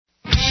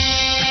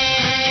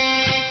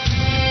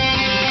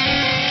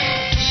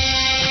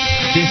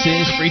This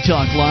is Free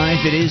Talk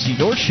Live. It is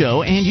your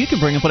show, and you can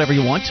bring up whatever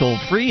you want toll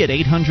free at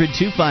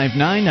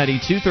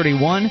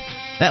 800-259-9231.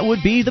 That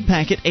would be the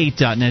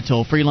Packet8.net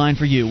toll-free line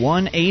for you,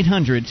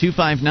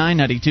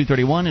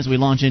 1-800-259-9231, as we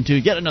launch into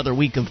yet another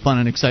week of fun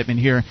and excitement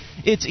here.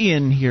 It's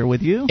Ian here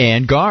with you.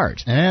 And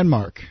Gard. And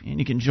Mark. And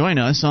you can join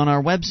us on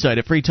our website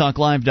at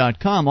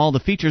freetalklive.com. All the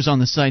features on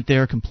the site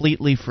there are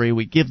completely free.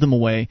 We give them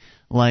away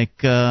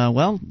like,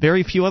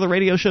 very few other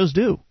radio shows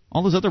do.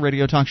 All those other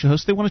radio talk show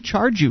hosts, they want to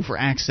charge you for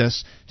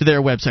access to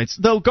their websites.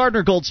 Though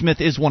Gardner Goldsmith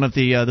is one of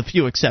the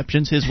few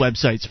exceptions. His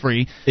website's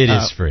free. It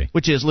is free.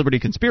 Which is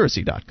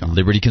libertyconspiracy.com.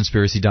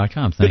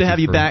 Libertyconspiracy.com. Good to have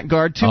you back,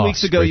 Gard. 2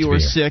 weeks ago you were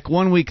sick.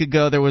 1 week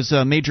ago there was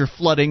major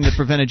flooding that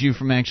prevented you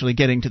from actually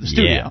getting to the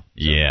studio.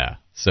 Yeah.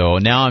 So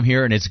now I'm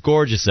here, and it's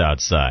gorgeous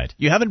outside.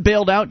 You haven't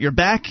bailed out. You're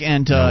back,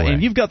 and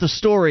you've got the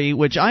story,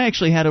 which I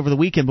actually had over the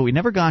weekend, but we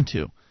never got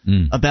to,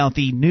 about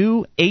the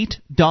new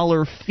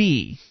 $8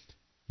 fee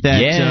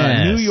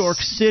that New York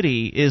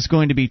City is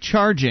going to be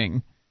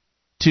charging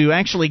to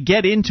actually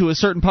get into a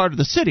certain part of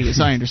the city, as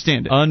I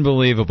understand it.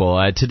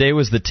 Unbelievable. Today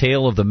was the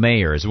tale of the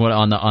mayors.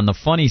 On the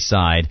funny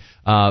side,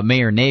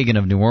 Mayor Nagin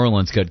of New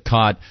Orleans got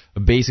caught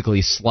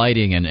basically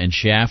slighting and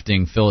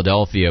shafting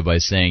Philadelphia by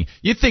saying,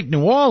 "You think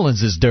New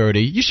Orleans is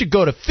dirty? You should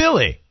go to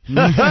Philly."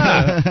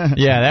 Yeah,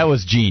 that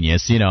was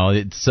genius.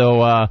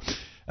 So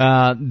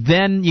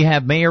then you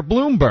have Mayor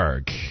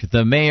Bloomberg,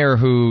 the mayor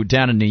who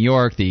down in New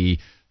York, the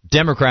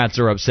Democrats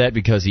are upset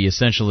because he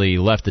essentially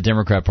left the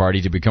Democrat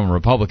Party to become a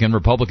Republican.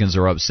 Republicans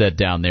are upset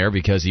down there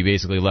because he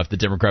basically left the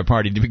Democrat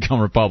Party to become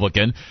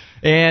Republican.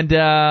 And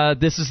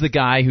this is the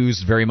guy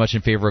who's very much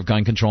in favor of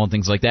gun control and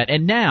things like that.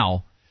 And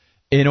now,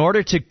 in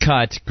order to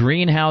cut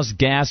greenhouse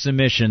gas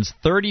emissions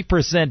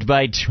 30%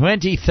 by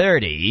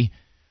 2030...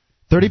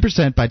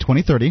 30% by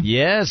 2030.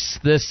 Yes,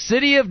 the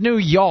city of New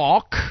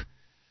York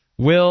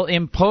will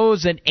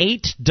impose an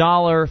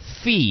 $8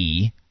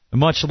 fee,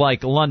 much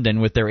like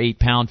London with their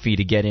 £8 fee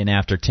to get in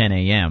after 10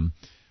 a.m.,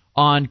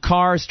 on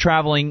cars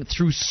traveling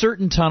through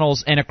certain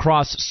tunnels and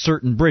across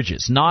certain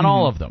bridges. Not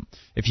all of them.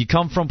 If you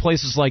come from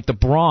places like the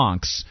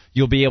Bronx,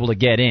 you'll be able to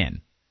get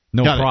in.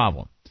 No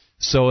problem.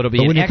 So it'll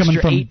be an extra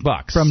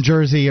 $8. From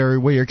Jersey or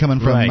where you're coming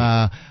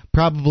from,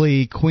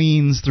 probably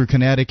Queens through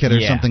Connecticut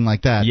or something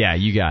like that. Yeah,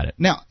 you got it.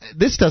 Now,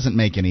 this doesn't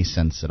make any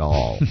sense at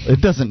all.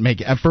 It doesn't make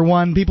it. For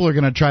one, people are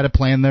going to try to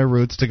plan their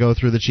routes to go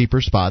through the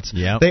cheaper spots.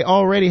 Yep. They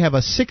already have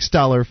a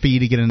 $6 fee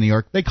to get in New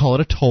York. They call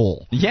it a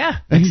toll. Yeah,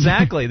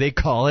 exactly. They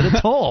call it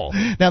a toll.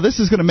 Now, this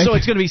is going to make... So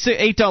it's going to be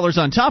 $8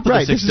 on top of the $6.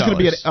 Right, this is going to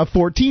be a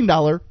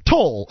 $14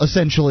 toll,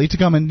 essentially, to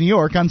come in New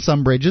York on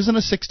some bridges and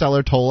a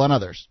 $6 toll on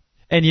others.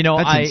 And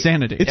that's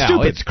insanity. It's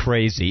stupid. It's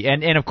crazy.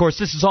 And of course,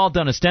 this is all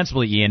done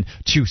ostensibly, Ian,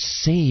 to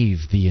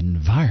save the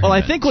environment. Well,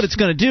 I think what it's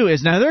going to do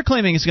is, now they're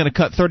claiming it's going to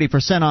cut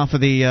 30% off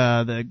of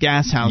the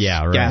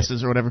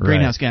gases or whatever,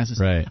 greenhouse gases.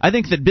 Right. I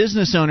think that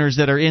business owners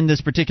that are in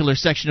this particular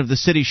section of the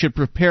city should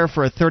prepare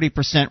for a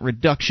 30%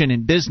 reduction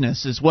in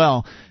business as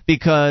well,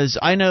 because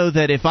I know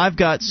that if I've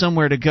got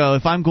somewhere to go,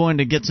 if I'm going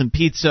to get some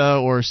pizza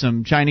or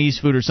some Chinese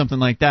food or something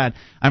like that,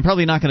 I'm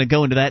probably not going to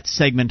go into that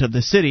segment of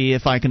the city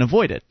if I can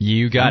avoid it.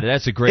 You got it.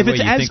 That's a great way.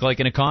 You think like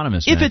an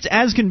economist. If it's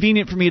as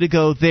convenient for me to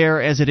go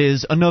there as it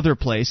is another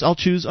place, I'll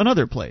choose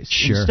another place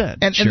instead.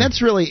 And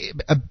that's really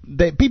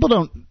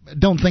people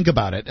don't think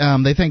about it.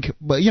 They think,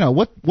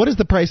 what is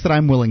the price that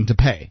I'm willing to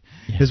pay?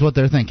 Is what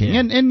they're thinking.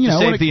 And to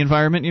save the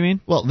environment, you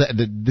mean? Well,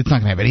 it's not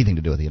going to have anything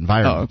to do with the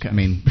environment. Oh, okay. I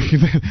mean,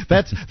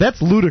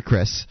 that's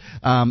ludicrous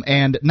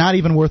and not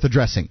even worth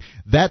addressing.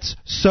 That's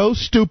so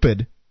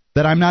stupid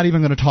that I'm not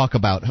even going to talk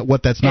about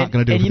what that's not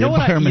going to do for the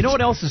environment. You know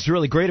what else is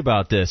really great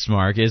about this,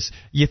 Mark, is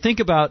you think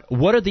about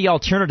what are the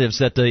alternatives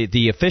that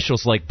the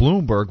officials like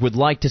Bloomberg would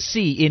like to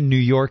see in New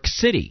York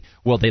City.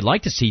 Well, they'd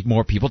like to see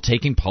more people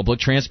taking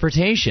public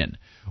transportation.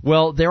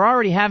 Well, they're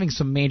already having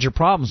some major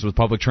problems with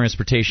public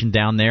transportation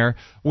down there,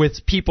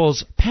 with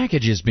people's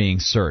packages being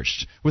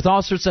searched, with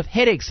all sorts of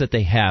headaches that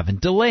they have and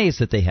delays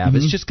that they have.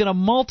 It's just going to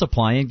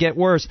multiply and get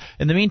worse.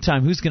 In the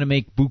meantime, who's going to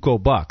make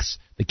buco bucks?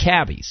 The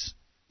cabbies.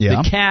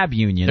 Yeah. The cab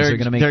unions are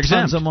going to make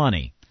tons of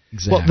money.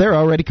 Exactly. Well, they're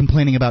already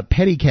complaining about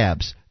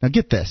pedicabs. Now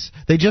get this: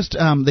 they just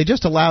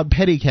allowed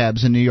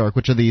pedicabs in New York,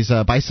 which are these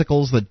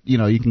bicycles that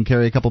you can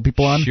carry a couple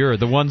people on. Sure,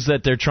 the ones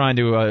that they're trying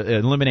to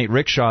eliminate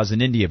rickshaws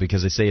in India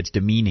because they say it's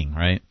demeaning,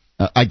 right?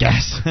 I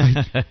guess.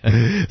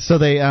 So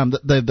they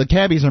the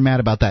cabbies are mad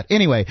about that.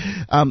 Anyway,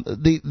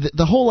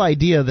 the whole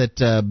idea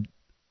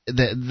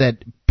that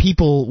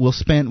people will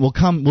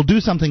do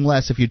something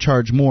less if you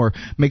charge more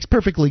makes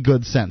perfectly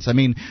good sense. I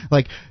mean,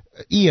 like,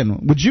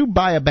 Ian, would you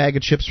buy a bag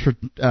of chips for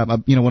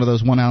one of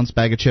those 1 ounce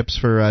bag of chips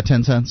for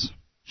 10 cents?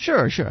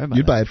 Sure.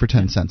 You'd buy it for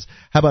 10 cents.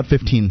 How about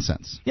 15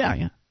 cents?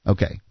 Yeah.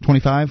 Okay.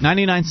 25?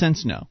 99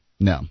 cents, no.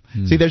 No.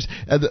 See, there's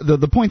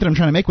the point that I'm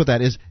trying to make with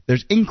that is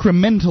there's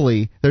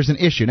an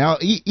issue. Now,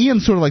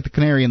 Ian's sort of like the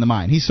canary in the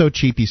mine. He's so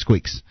cheap he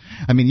squeaks.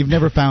 I mean, you've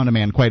never found a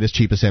man quite as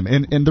cheap as him.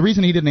 And the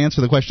reason he didn't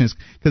answer the question is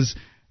because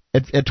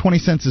At 20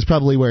 cents is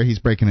probably where he's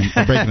breaking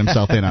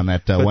himself in on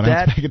that 1 ounce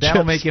bag of chips.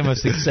 That'll make him a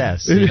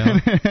success. You know?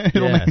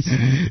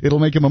 It'll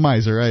make him a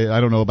miser. I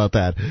don't know about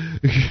that.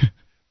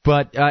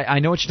 But I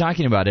know what you're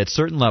talking about. At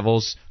certain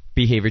levels,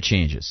 behavior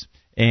changes.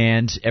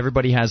 And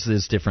everybody has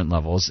these different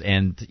levels,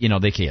 and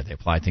they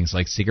apply things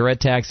like cigarette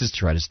taxes to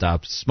try to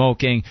stop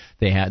smoking.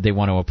 They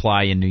want to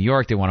apply in New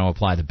York. They want to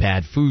apply the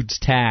bad foods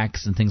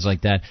tax and things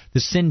like that.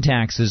 The sin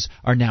taxes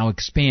are now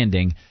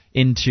expanding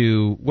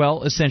into,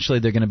 well, essentially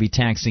they're going to be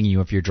taxing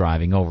you if you're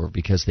driving over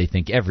because they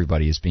think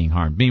everybody is being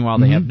harmed. Meanwhile,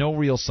 they have no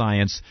real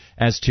science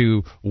as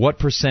to what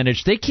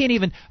percentage. They can't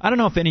even, I don't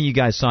know if any of you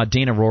guys saw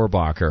Dana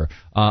Rohrabacher,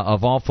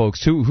 of all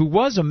folks, who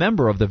was a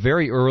member of the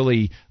very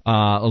early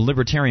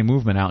libertarian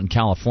movement out in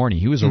California.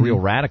 He was a real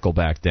radical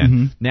back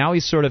then. Now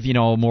he's sort of,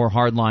 more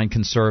hardline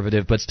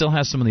conservative, but still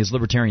has some of these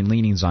libertarian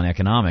leanings on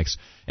economics.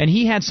 And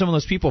he had some of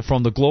those people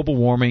from the global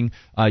warming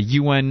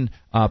UN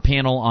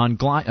panel on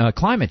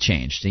climate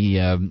change, the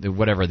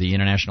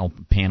International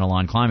Panel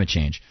on Climate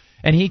Change.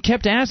 And he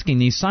kept asking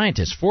these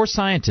scientists, 4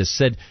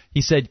 scientists,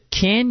 he said,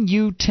 can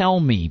you tell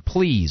me,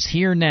 please,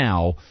 here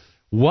now,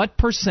 what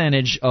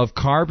percentage of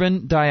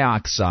carbon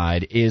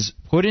dioxide is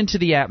put into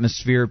the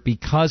atmosphere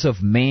because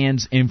of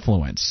man's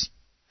influence?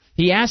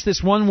 He asked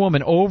this one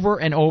woman over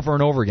and over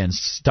and over again,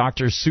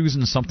 Dr.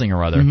 Susan something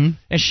or other, and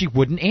she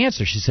wouldn't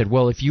answer. She said,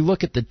 well, if you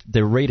look at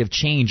the rate of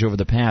change over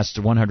the past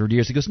 100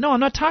 years, he goes, no, I'm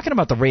not talking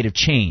about the rate of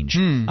change.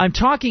 I'm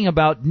talking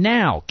about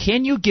now.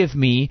 Can you give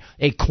me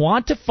a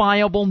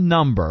quantifiable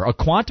number, a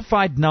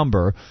quantified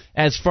number,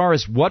 as far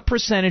as what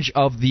percentage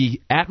of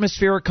the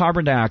atmospheric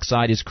carbon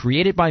dioxide is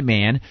created by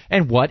man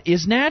and what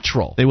is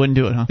natural? They wouldn't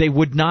do it, huh? They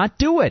would not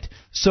do it.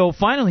 So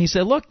finally he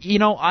said, look,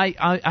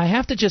 I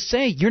have to just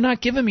say, you're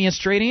not giving me a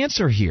straight answer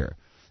here.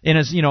 And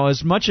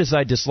as much as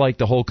I dislike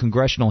the whole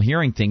congressional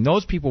hearing thing,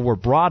 those people were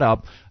brought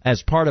up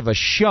as part of a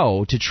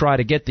show to try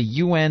to get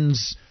the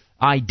UN's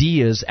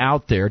ideas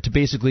out there to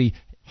basically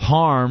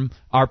harm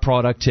our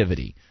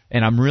productivity.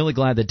 And I'm really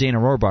glad that Dana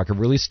Rohrabacher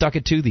really stuck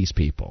it to these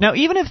people. Now,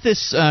 even if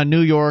this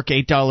New York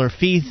 $8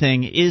 fee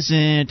thing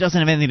doesn't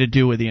have anything to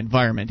do with the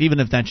environment, even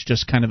if that's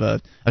just kind of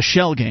a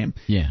shell game,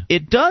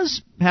 it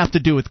does have to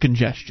do with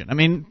congestion. I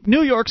mean,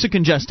 New York's a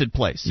congested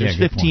place. There's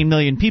 15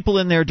 million people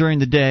in there during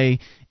the day,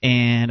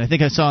 and I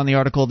think I saw in the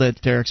article that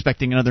they're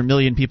expecting another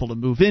million people to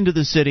move into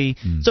the city.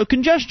 So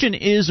congestion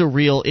is a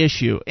real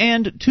issue.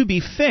 And to be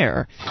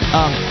fair,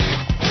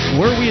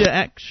 were we to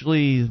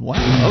actually...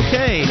 Wow,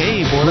 okay,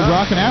 hey, we're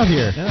rocking out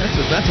here. Yeah,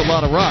 that's a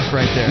lot of rock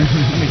right there.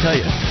 Let me tell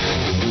you.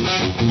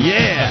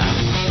 Yeah!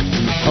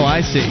 Oh,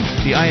 I see.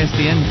 The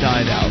ISDN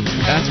died out.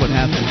 That's what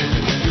happened.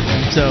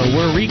 So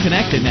we're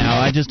reconnected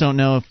now. I just don't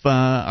know if...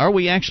 are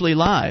we actually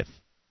live?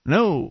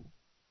 No.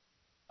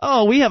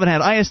 Oh, we haven't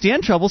had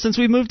ISDN trouble since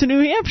we moved to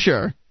New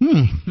Hampshire.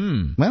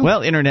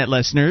 Well, Internet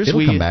listeners,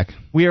 it'll come back.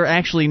 We are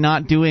actually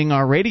not doing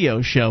our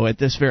radio show at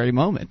this very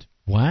moment.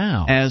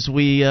 Wow. As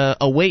we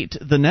await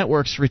the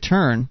network's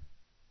return,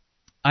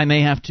 I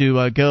may have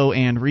to go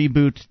and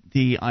reboot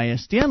the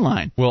ISDN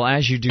line. Well,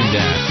 as you do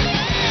that...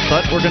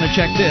 But we're going to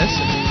check this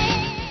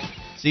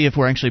and see if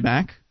we're actually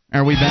back.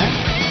 Are we back?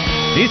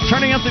 He's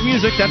turning up the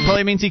music. That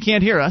probably means he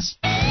can't hear us.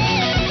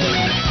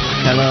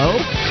 Hello?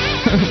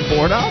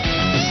 Bordoff?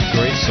 This is a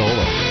great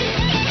solo.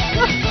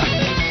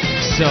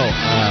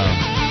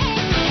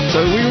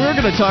 So we were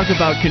going to talk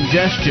about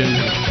congestion.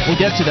 We'll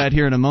get to that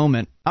here in a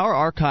moment. Our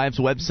archives,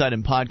 website,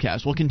 and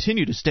podcast will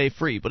continue to stay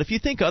free, but if you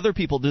think other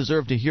people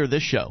deserve to hear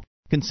this show,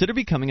 consider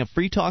becoming a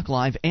Free Talk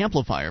Live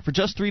amplifier for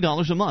just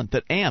 $3 a month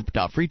at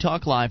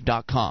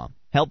amp.freetalklive.com.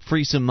 Help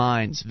free some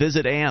minds.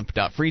 Visit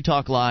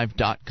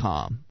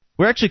amp.freetalklive.com.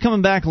 We're actually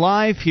coming back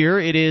live here.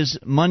 It is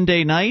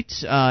Monday night,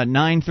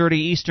 9:30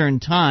 Eastern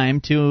Time,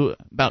 to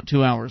about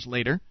 2 hours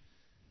later.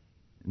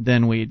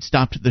 Then we'd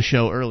stopped the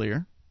show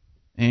earlier.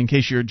 In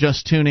case you're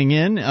just tuning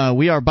in,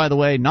 we are, by the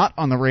way, not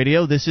on the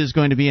radio. This is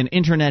going to be an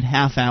internet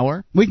half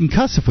hour. We can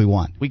cuss if we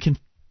want. We can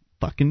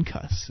fucking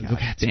cuss.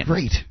 That's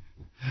great.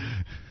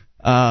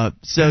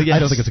 So yes. I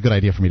don't think it's a good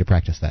idea for me to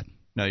practice that.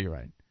 No, you're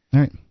right.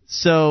 All right.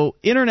 So,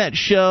 internet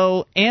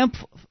show, amp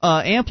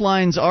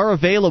lines are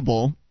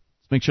available.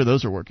 Let's make sure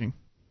those are working.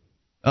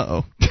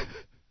 Uh-oh.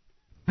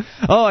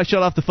 Oh, I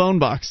shut off the phone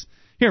box.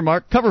 Here,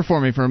 Mark, cover for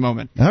me for a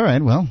moment. All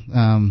right, well,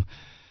 I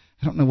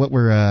don't know what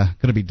we're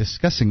going to be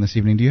discussing this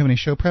evening. Do you have any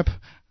show prep?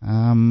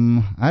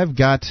 I've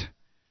got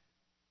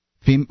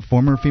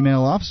former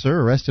female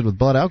officer arrested with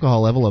blood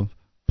alcohol level of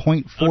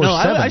 0.47. Oh, no,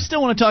 I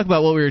still want to talk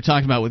about what we were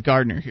talking about with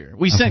Gardner here.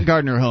 We sent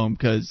Gardner home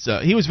because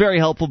he was very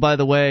helpful, by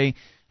the way.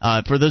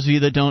 For those of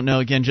you that don't know,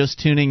 again, just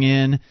tuning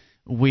in,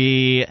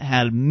 we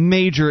had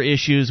major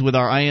issues with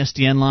our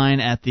ISDN line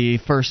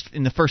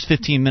in the first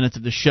 15 minutes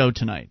of the show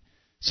tonight.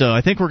 So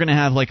I think we're going to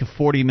have like a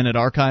 40-minute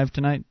archive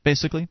tonight,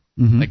 basically,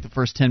 like the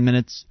first 10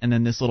 minutes, and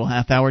then this little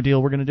half-hour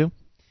deal we're going to do.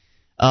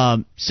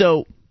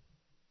 So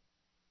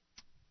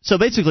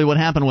basically what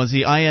happened was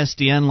the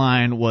ISDN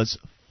line was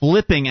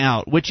flipping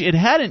out, which it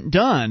hadn't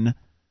done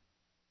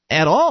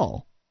at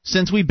all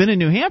since we've been in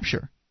New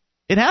Hampshire.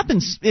 It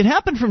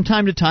happened from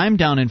time to time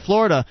down in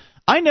Florida.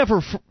 I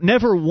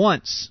never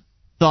once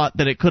thought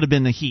that it could have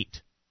been the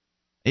heat.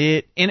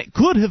 It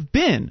could have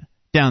been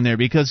down there,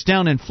 because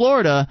down in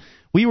Florida,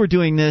 we were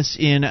doing this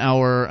in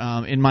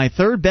my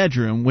third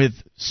bedroom with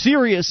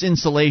serious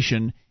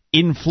insulation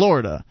in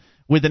Florida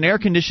with an air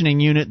conditioning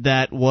unit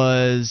that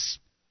was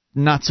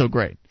not so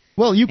great.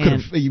 Well, you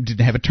didn't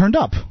have it turned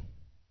up.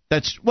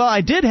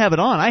 I did have it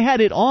on. I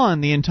had it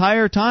on the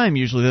entire time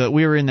usually that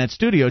we were in that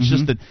studio. It's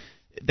just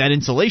that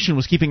insulation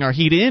was keeping our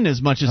heat in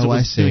as much as it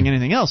was doing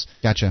anything else.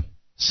 Gotcha.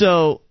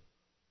 So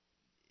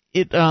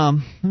let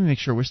me make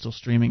sure we're still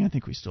streaming. I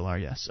think we still are,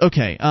 yes.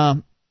 Okay.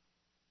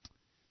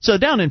 So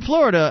down in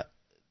Florida,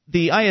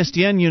 the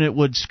ISDN unit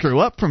would screw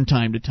up from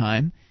time to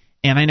time,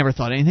 and I never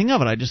thought anything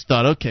of it. I just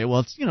thought, okay,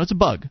 well, it's a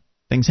bug.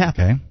 Things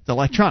happen. Okay. It's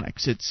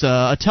electronics. It's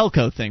a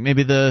telco thing.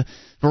 Maybe the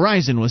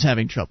Verizon was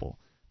having trouble.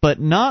 But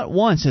not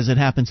once has it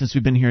happened since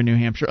we've been here in New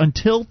Hampshire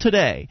until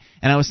today.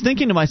 And I was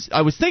thinking to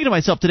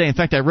myself today. In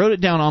fact, I wrote it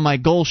down on my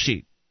goal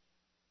sheet.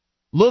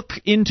 Look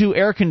into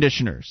air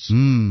conditioners,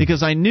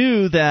 because I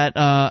knew that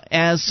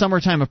as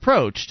summertime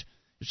approached,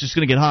 it's just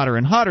going to get hotter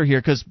and hotter here,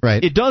 because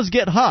it does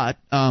get hot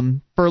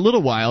for a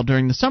little while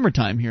during the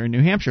summertime here in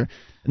New Hampshire.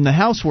 And the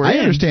house we're in, I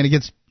understand it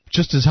gets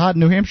just as hot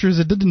in New Hampshire as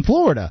it did in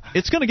Florida.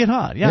 It's going to get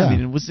hot. Yeah, I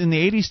mean, it was in the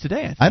 80s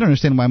today. I don't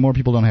understand why more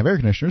people don't have air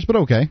conditioners, but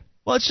okay.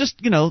 Well, it's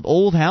just,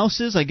 old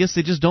houses. I guess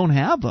they just don't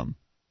have them.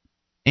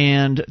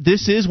 And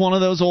this is one of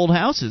those old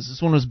houses.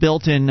 This one was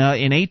built in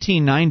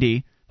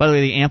 1890. By the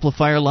way, the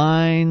amplifier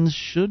lines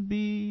should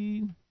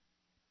be...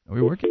 Are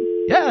we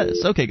working?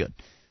 Yes. Okay, good.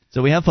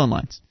 So we have phone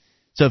lines.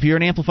 So if you're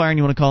an amplifier and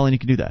you want to call in, you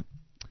can do that.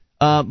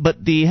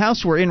 But the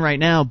house we're in right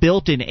now,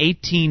 built in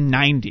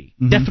 1890.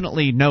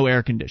 Definitely no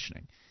air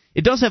conditioning.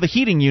 It does have a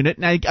heating unit,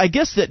 and I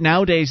guess that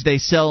nowadays they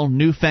sell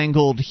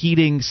newfangled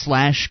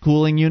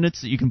heating/cooling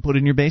units that you can put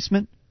in your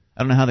basement.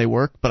 I don't know how they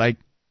work, but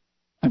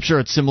I'm sure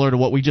it's similar to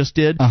what we just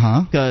did.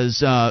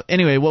 Because,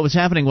 anyway, what was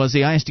happening was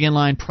the ISDN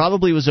line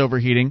probably was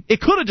overheating. It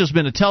could have just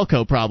been a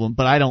telco problem,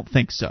 but I don't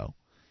think so.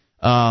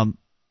 The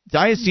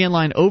ISDN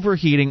line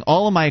overheating,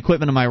 all of my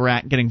equipment in my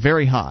rack getting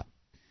very hot.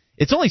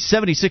 It's only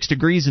 76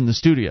 degrees in the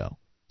studio.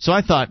 So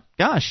I thought,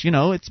 gosh,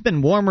 it's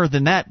been warmer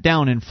than that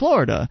down in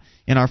Florida,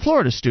 in our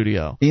Florida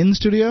studio. In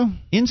studio?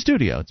 In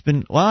studio. It's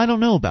been, well, I don't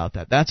know about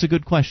that. That's a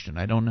good question.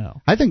 I don't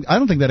know. I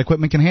don't think that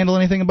equipment can handle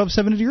anything above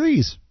 70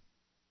 degrees.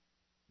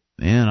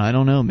 Man, I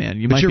don't know, man.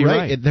 But might you're be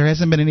right. There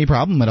hasn't been any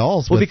problem at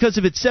all. Well, because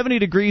if it's 70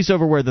 degrees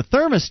over where the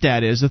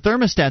thermostat is, the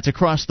thermostat's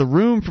across the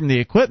room from the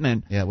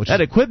equipment. Yeah,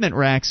 equipment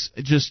rack's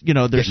just,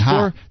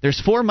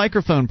 there's four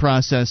microphone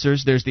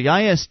processors. There's the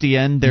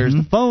ISDN. There's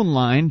the phone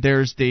line.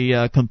 There's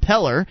the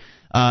compeller.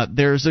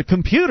 There's a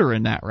computer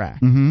in that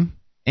rack.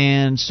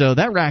 And so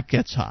that rack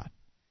gets hot.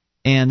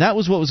 And that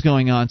was what was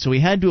going on. So we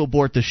had to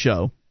abort the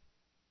show.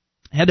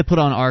 Had to put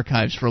on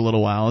archives for a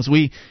little while as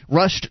we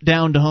rushed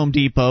down to Home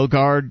Depot.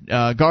 Guard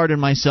and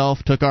myself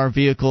took our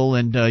vehicle,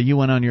 and you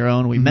went on your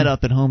own. We met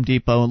up at Home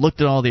Depot and looked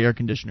at all the air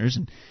conditioners.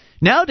 And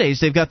nowadays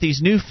they've got these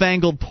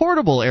newfangled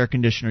portable air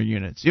conditioner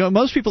units.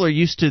 Most people are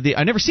used to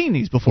I've never seen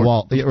these before.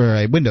 Or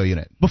a window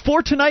unit.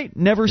 Before tonight,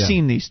 never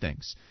seen these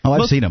things. Oh,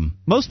 I've seen them.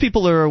 Most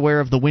people are aware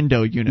of the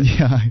window unit.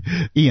 Yeah,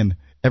 Ian.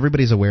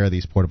 Everybody's aware of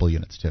these portable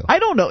units too. I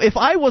don't know if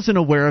I wasn't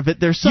aware of it.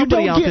 There's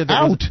somebody out there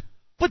that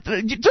But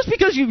just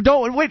because you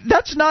don't wait,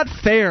 that's not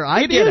fair.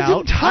 I get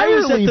out. I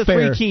was at the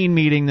Free Keene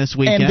meeting this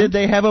weekend. And did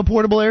they have a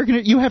portable air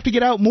conditioner? You have to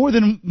get out more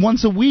than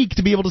once a week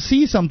to be able to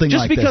see something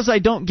like this. Just because I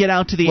don't get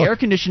out to the air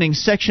conditioning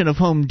section of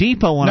Home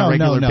Depot on a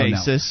regular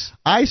basis.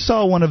 No. I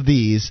saw one of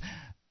these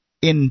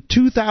in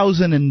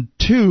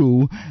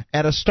 2002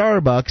 at a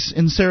Starbucks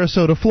in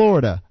Sarasota,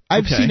 Florida.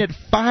 I've seen it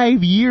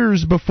 5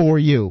 years before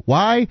you.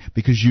 Why?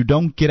 Because you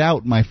don't get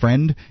out, my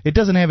friend. It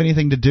doesn't have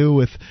anything to do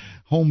with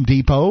Home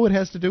Depot. It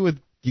has to do with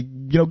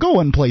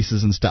going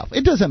places and stuff.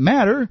 It doesn't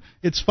matter.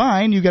 It's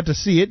fine. You got to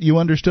see it. You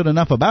understood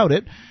enough about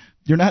it.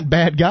 You're not a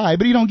bad guy,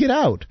 but you don't get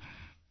out.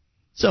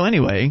 So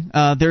anyway,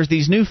 there's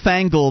these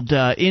newfangled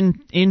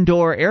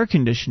indoor air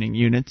conditioning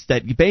units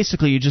that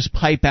you just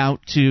pipe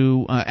out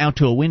to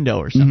a window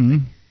or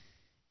something.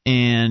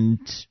 And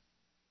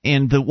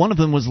one of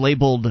them was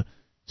labeled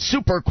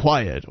super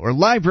quiet or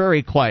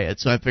library quiet,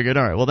 so I figured,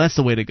 all right, well, that's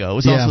the way to go. It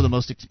was also the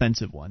most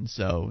expensive one,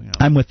 so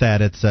I'm with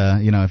that. It's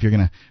if you're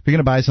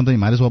gonna buy something, you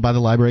might as well buy the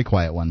library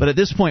quiet one. But at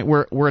this point,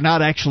 we're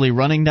not actually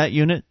running that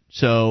unit,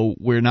 so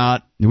we're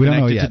not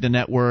connected to the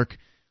network.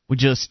 We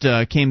just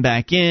came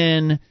back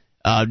in,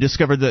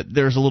 discovered that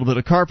there's a little bit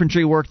of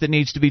carpentry work that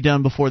needs to be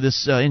done before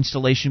this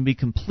installation be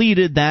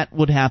completed. That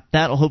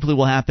hopefully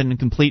will happen and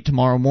complete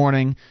tomorrow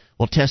morning.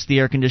 We'll test the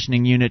air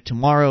conditioning unit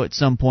tomorrow at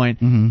some point,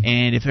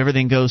 and if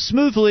everything goes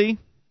smoothly,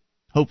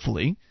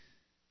 hopefully,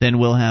 then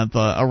we'll have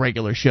a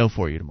regular show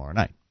for you tomorrow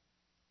night.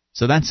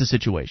 So that's the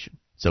situation.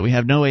 So we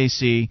have no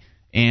AC,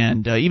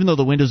 and even though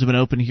the windows have been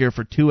open here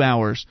for 2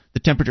 hours, the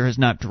temperature has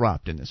not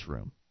dropped in this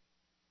room.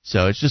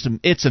 So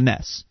it's a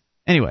mess.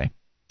 Anyway,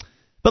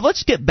 but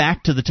let's get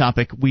back to the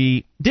topic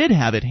we did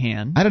have at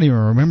hand. I don't even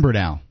remember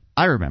now.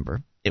 I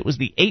remember. It was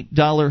the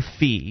 $8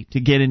 fee to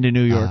get into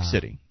New York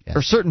City. Yes.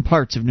 Or certain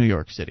parts of New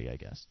York City, I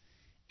guess.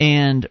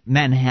 And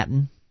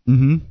Manhattan.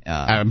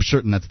 I'm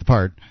certain that's the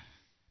part.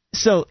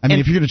 So, I mean,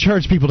 if you're going to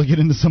charge people to get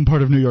into some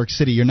part of New York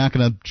City, you're not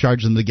going to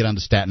charge them to get onto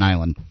Staten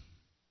Island.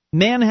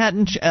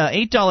 Manhattan,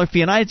 $8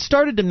 fee, and I had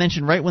started to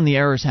mention right when the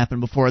errors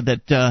happened before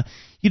that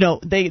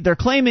they're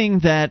claiming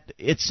that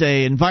it's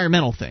a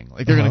environmental thing,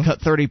 like they're going to cut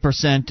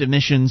 30%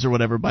 emissions or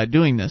whatever by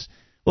doing this.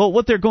 Well,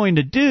 what they're going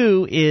to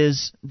do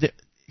is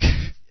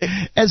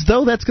as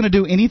though that's going to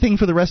do anything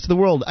for the rest of the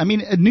world. I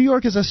mean, New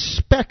York is a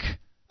speck.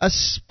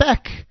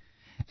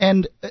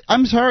 And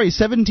I'm sorry,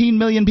 17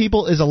 million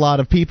people is a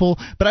lot of people,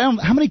 but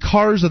how many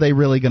cars are they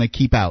really going to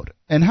keep out?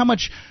 And how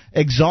much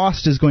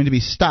exhaust is going to be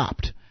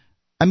stopped?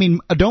 I mean,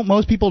 don't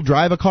most people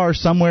drive a car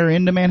somewhere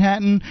into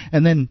Manhattan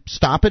and then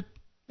stop it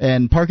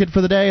and park it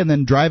for the day and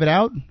then drive it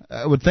out?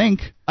 I would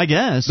think. I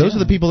guess. Those are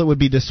the people that would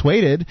be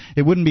dissuaded.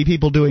 It wouldn't be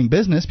people doing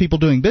business. People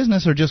doing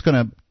business are just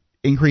going to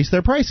increase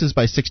their prices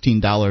by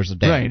 $16 a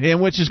day. Right,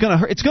 and which is going to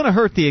hurt. It's going to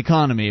hurt the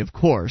economy, of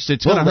course.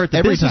 It's going to hurt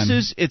the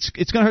businesses. It's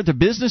going to hurt the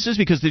businesses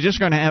because they're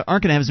just aren't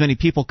going to have as many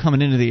people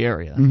coming into the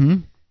area,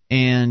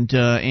 and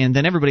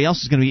then everybody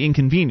else is going to be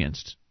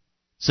inconvenienced.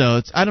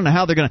 So I don't know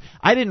how they're going to.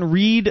 I didn't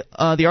read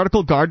the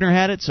article. Gardner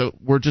had it, so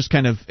we're just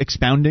kind of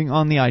expounding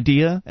on the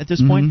idea at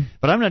this point.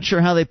 But I'm not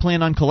sure how they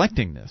plan on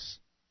collecting this.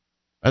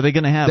 Are they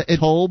going to have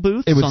toll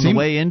booths on the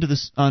way into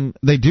this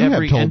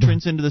every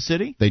entrance into the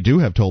city? They do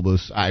have toll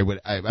booths. I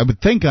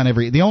would think on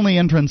every. The only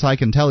entrance I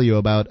can tell you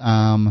about.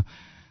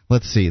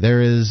 Let's see.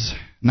 There is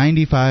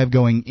 95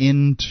 going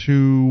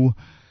into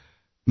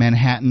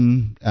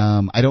Manhattan.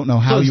 I don't know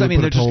how you would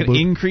put a toll booth. They're just going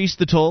to increase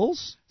the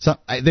tolls? So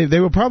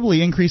they will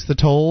probably increase the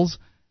tolls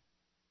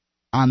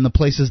on the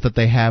places that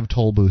they have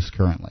toll booths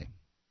currently.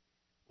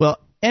 Well,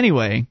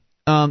 anyway,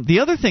 the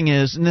other thing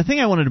is, and the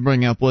thing I wanted to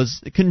bring up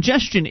was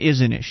congestion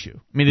is an issue.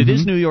 I mean, it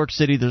is New York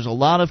City. There's a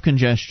lot of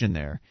congestion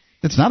there.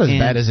 It's not as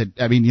bad as it.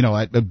 I mean,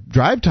 at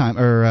drive time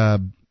or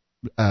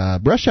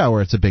rush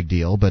hour, it's a big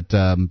deal, but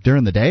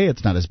during the day,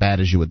 it's not as bad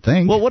as you would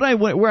think. Well,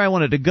 where I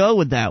wanted to go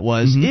with that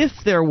was if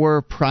there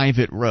were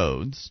private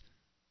roads,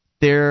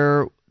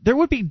 there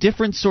would be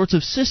different sorts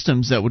of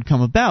systems that would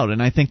come about,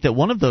 and I think that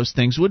one of those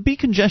things would be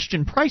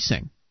congestion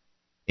pricing,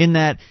 in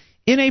that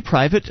in a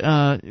private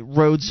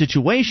road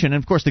situation,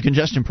 and of course the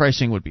congestion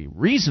pricing would be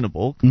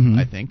reasonable,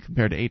 I think,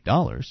 compared to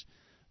 $8,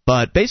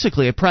 but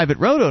basically a private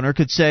road owner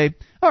could say,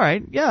 all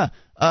right,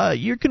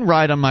 you can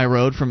ride on my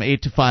road from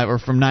 8 to 5 or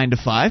from 9 to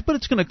 5, but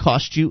it's going to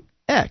cost you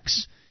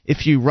X.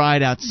 If you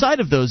ride outside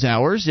of those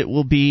hours, it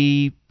will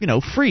be,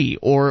 free,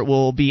 or it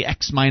will be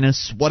X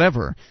minus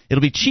whatever.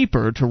 It'll be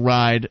cheaper to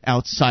ride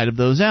outside of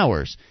those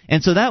hours.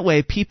 And so that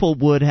way people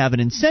would have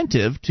an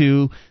incentive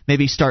to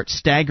maybe start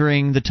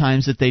staggering the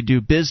times that they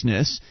do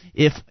business.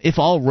 If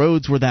all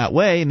roads were that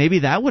way, maybe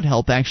that would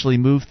help actually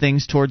move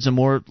things towards a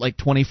more like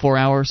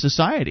 24-hour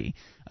society,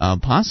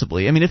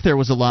 possibly. I mean, if there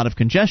was a lot of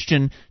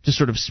congestion, to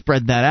sort of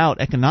spread that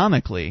out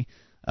economically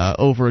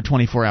over a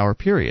 24-hour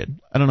period.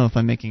 I don't know if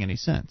I'm making any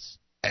sense.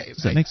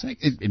 Does that make sense?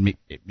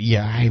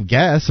 Yeah, I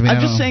guess. I mean,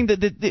 I'm just saying that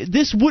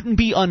this wouldn't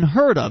be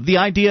unheard of. The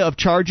idea of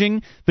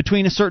charging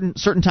between a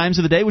certain times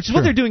of the day, which is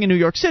what they're doing in New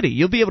York City.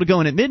 You'll be able to go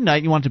in at midnight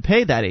and you want to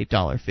pay that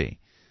 $8 fee.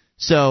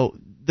 So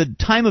the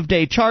time of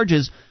day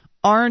charges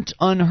aren't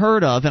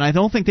unheard of, and I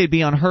don't think they'd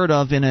be unheard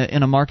of in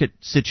a market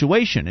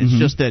situation. It's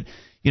just that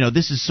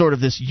this is sort of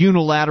this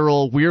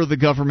unilateral, we're the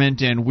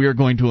government and we're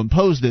going to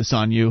impose this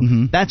on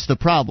you. That's the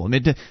problem.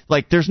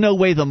 There's no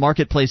way the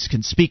marketplace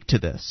can speak to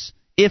this.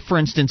 If, for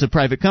instance, a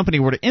private company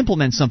were to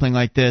implement something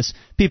like this,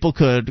 people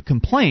could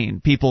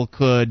complain. People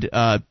could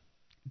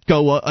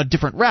go a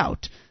different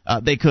route.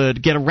 They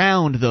could get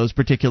around those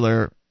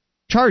particular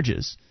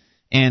charges,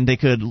 and they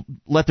could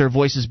let their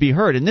voices be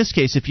heard. In this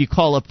case, if you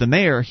call up the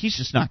mayor, he's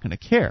just not going to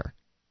care.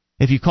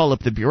 If you call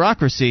up the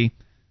bureaucracy,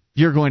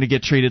 you're going to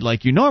get treated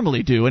like you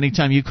normally do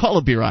anytime you call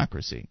a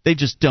bureaucracy. They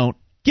just don't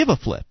give a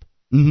flip.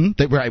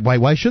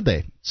 Why should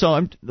they? So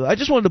I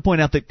just wanted to point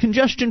out that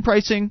congestion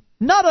pricing,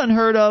 not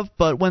unheard of,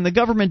 but when the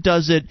government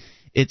does it,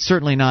 it's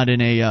certainly not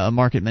in a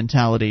market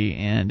mentality,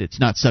 and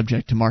it's not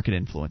subject to market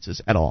influences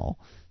at all.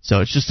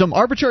 So it's just some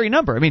arbitrary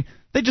number. I mean,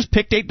 they just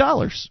picked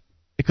 $8.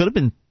 It could have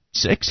been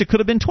 $6. It could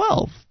have been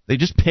 $12. They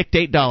just picked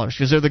 $8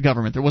 because they're the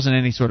government. There wasn't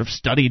any sort of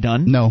study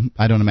done. No,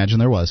 I don't imagine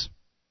there was.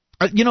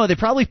 They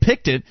probably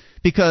picked it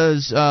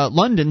because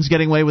London's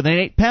getting away with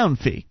an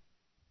 £8 fee.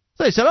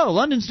 So they said,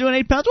 London's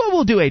doing £8. Well,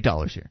 we'll do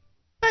 $8 here.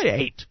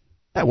 Hey, $8.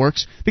 That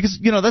works. Because,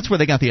 that's where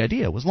they got the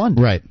idea, was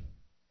London. Right.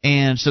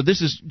 And so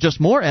this is just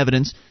more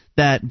evidence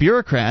that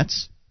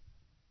bureaucrats,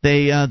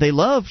 they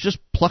love just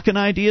plucking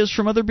ideas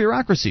from other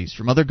bureaucracies,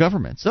 from other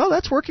governments. Oh,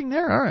 that's working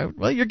there. All right.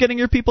 Well, you're getting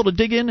your people to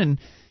dig in and,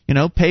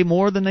 pay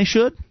more than they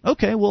should.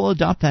 Okay, we'll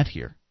adopt that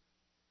here.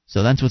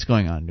 So that's what's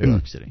going on in New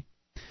York City.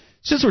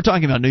 Since we're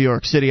talking about New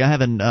York City, I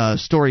have a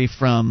story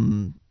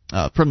from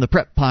the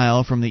prep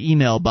pile, from the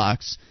email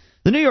box.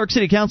 The New York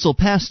City Council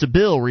passed a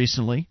bill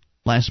recently,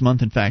 last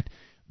month in fact,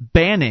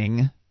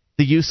 banning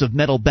the use of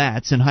metal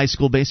bats in high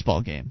school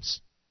baseball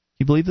games.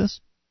 You believe this?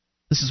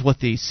 This is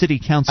what the city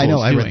council is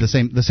doing. I read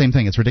the same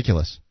thing. It's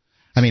ridiculous.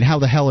 I mean, how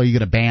the hell are you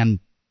going to ban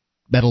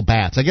metal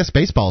bats? I guess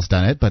baseball's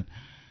done it, but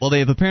Well, they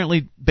have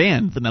apparently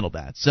banned the metal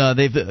bats.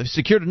 They've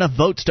secured enough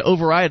votes to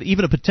override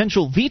even a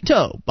potential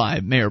veto by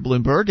Mayor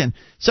Bloomberg and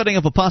setting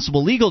up a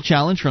possible legal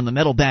challenge from the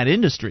metal bat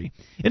industry.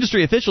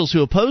 Industry officials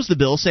who oppose the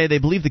bill say they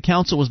believe the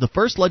council was the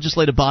first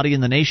legislative body in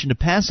the nation to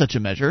pass such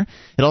a measure.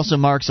 It also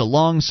marks a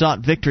long-sought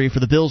victory for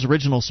the bill's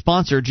original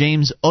sponsor,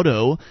 James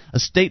Oddo, a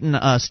Staten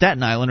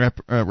Island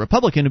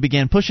Republican who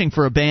began pushing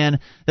for a ban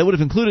that would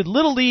have included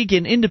Little League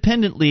and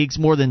independent leagues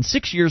more than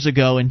 6 years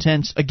ago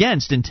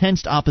against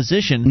intense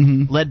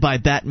opposition led by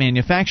bat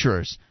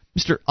manufacturers.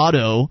 Mr.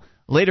 Otto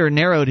later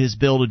narrowed his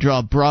bill to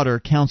draw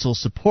broader council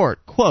support.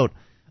 Quote,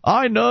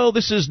 I know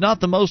this is not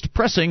the most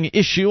pressing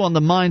issue on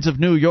the minds of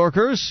New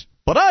Yorkers,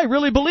 but I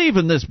really believe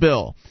in this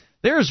bill.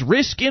 There's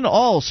risk in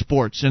all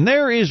sports, and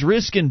there is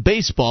risk in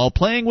baseball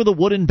playing with a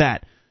wooden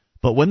bat.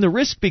 But when the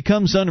risk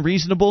becomes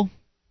unreasonable,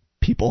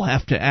 people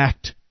have to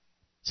act.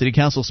 City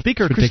Council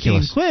Speaker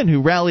Christine Quinn,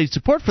 who rallied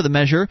support for the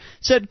measure,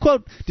 said,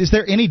 quote, is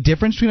there any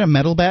difference between a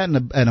metal bat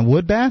and a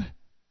wood bat?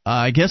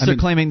 I guess they're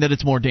claiming that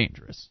it's more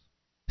dangerous.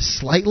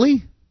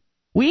 Slightly?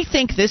 We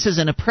think this is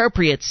an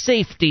appropriate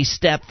safety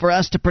step for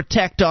us to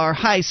protect our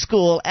high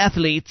school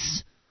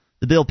athletes.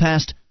 The bill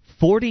passed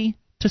 40-6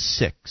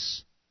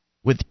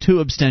 with 2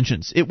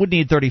 abstentions. It would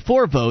need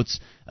 34 votes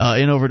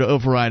in order to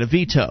override a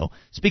veto.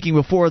 Speaking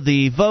before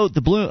the vote,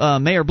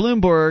 Mayor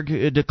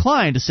Bloomberg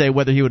declined to say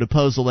whether he would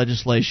oppose the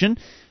legislation.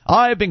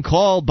 I have been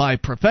called by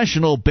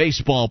professional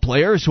baseball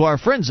players who are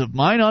friends of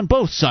mine on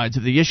both sides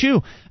of the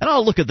issue, and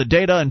I'll look at the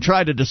data and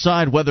try to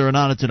decide whether or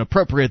not it's an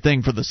appropriate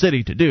thing for the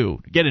city to do,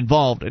 to get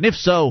involved, and if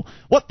so,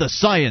 what the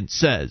science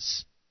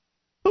says.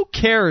 Who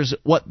cares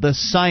what the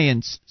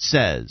science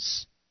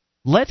says?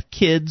 Let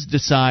kids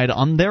decide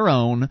on their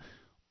own,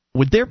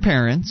 with their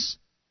parents,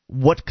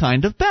 what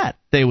kind of bat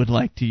they would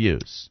like to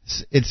use.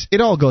 It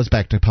all goes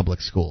back to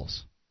public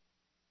schools.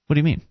 What do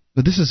you mean?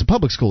 But this is a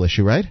public school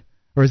issue, right?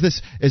 Or is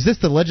this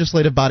the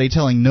legislative body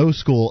telling no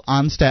school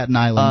on Staten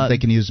Island they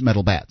can use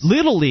metal bats?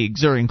 Little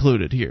leagues are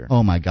included here.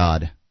 Oh, my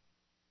God.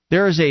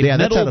 There is a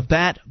metal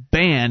bat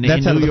ban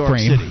in New York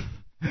City.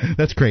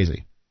 That's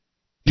crazy.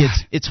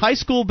 It's high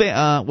school. Wait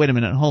a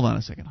minute. Hold on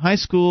a second. High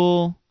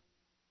school.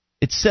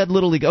 It said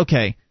Little League.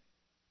 Okay.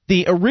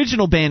 The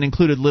original ban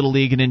included Little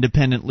League and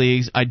independent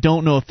leagues. I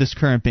don't know if this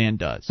current ban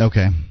does.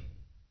 Okay.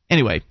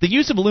 Anyway, the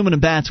use of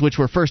aluminum bats, which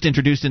were first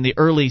introduced in the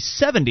early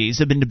 70s,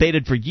 have been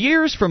debated for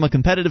years from a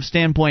competitive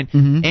standpoint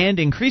and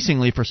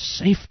increasingly for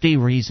safety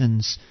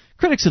reasons.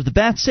 Critics of the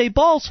bats say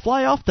balls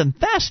fly off them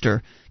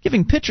faster,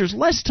 giving pitchers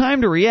less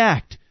time to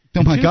react.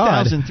 Oh, my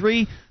God. In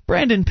 2003,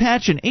 Brandon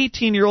Patch, an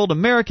 18-year-old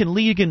American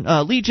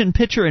Legion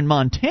pitcher in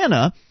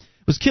Montana,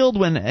 was killed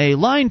when a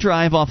line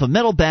drive off a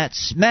metal bat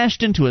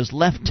smashed into his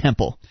left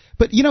temple.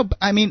 But,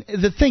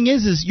 the thing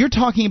is you're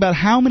talking about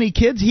how many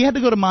kids? He had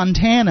to go to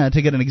Montana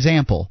to get an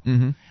example.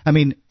 I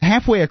mean,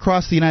 halfway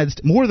across the United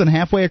States, more than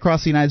halfway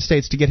across the United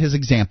States to get his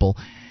example.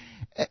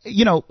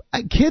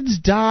 Kids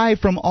die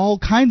from all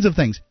kinds of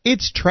things.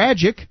 It's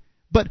tragic,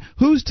 but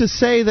who's to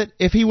say that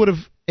if it would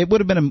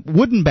have been a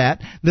wooden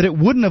bat, that it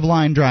wouldn't have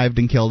line drived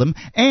and killed him?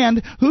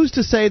 And who's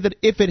to say that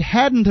if it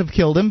hadn't have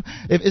killed him,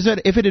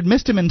 if it had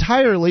missed him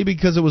entirely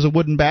because it was a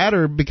wooden bat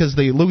or because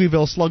the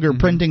Louisville Slugger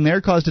printing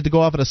there caused it to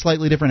go off at a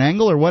slightly different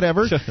angle or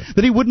whatever,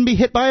 that he wouldn't be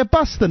hit by a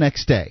bus the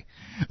next day?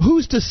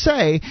 Who's to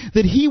say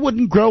that he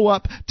wouldn't grow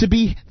up to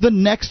be the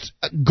next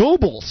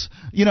Goebbels?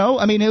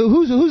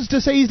 Who's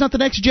to say he's not the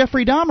next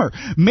Jeffrey Dahmer?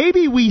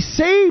 Maybe we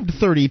saved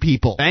 30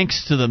 people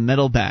thanks to the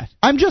metal bat.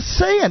 I'm just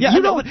saying. Yeah,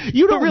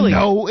 you don't really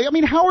know. I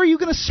mean, how are you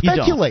going to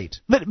speculate?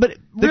 But really,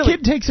 the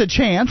kid takes a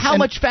chance. How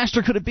much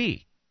faster could it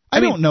be? I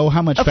don't know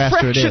how much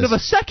faster it is. A fraction of a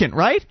second,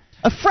 right?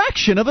 A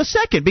fraction of a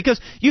second,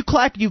 because you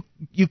clock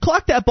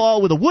that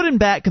ball with a wooden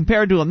bat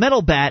compared to a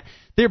metal bat.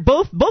 They're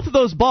both of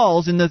those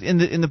balls in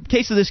the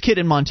case of this kid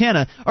in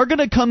Montana are going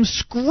to come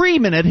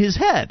screaming at his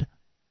head.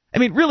 I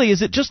mean, really,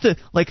 is it just an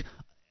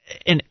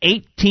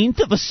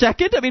 18th of a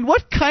second? I mean,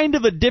 what kind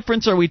of a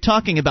difference are we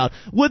talking about?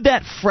 Would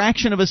that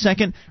fraction of a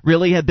second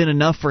really have been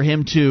enough for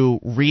him to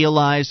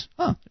realize,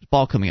 there's a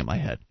ball coming at my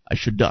head, I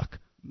should duck?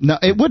 No,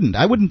 it wouldn't.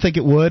 I wouldn't think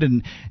it would.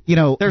 And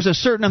there's a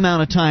certain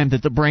amount of time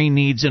that the brain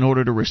needs in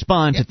order to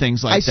respond to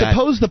things like that. I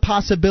suppose the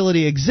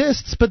possibility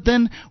exists, but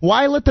then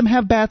why let them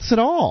have bats at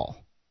all?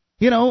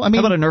 How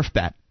about a Nerf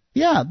bat?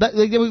 Yeah,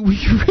 we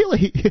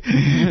really,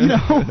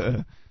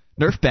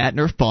 Nerf bat,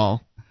 Nerf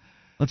ball.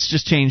 Let's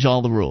just change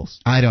all the rules.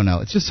 I don't know.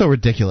 It's just so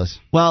ridiculous.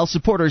 Well,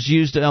 supporters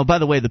used. Oh, by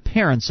the way, the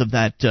parents of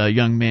that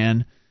young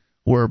man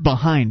were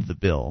behind the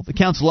bill. The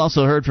council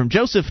also heard from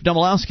Joseph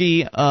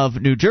Domolowski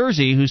of New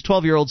Jersey, whose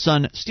 12-year-old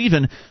son,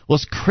 Stephen,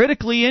 was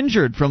critically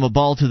injured from a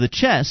ball to the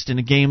chest in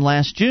a game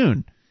last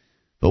June.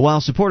 But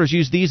while supporters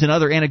use these and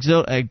other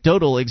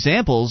anecdotal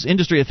examples,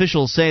 industry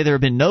officials say there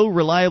have been no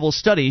reliable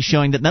studies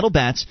showing that metal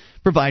bats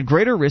provide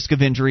greater risk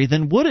of injury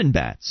than wooden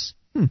bats.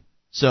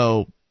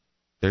 So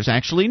there's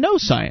actually no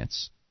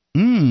science.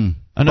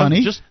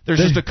 funny. There's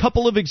just a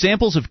couple of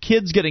examples of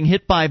kids getting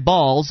hit by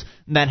balls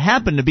that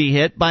happen to be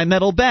hit by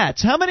metal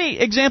bats. How many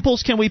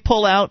examples can we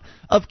pull out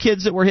of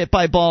kids that were hit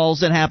by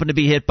balls that happen to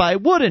be hit by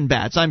wooden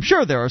bats? I'm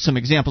sure there are some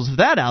examples of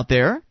that out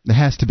there. There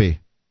has to be.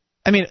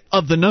 I mean,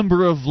 of the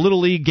number of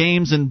Little League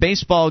games and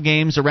baseball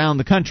games around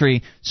the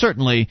country,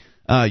 certainly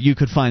you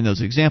could find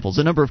those examples.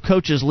 A number of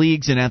coaches,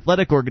 leagues, and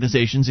athletic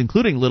organizations,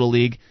 including Little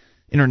League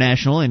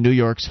International and New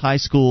York's High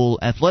School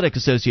Athletic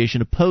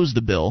Association, opposed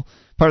the bill.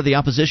 Part of the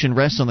opposition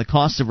rests on the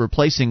cost of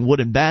replacing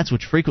wooden bats,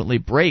 which frequently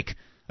break.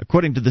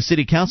 According to the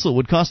city council, it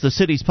would cost the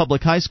city's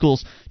public high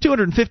schools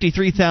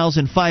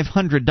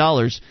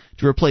 $253,500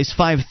 to replace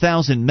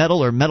 5,000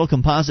 metal or metal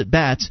composite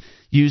bats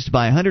used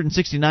by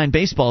 169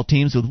 baseball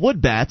teams with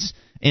wood bats,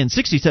 and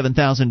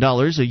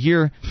 $67,000 a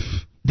year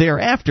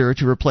thereafter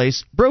to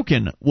replace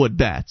broken wood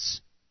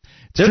bats.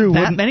 True,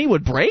 that many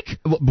would break?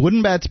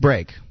 Wooden bats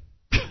break.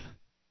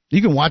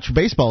 You can watch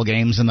baseball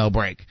games and they'll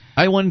break.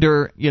 I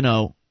wonder,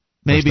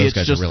 maybe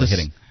it's just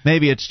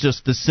maybe it's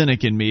just the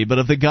cynic in me, but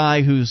of the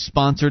guy who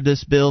sponsored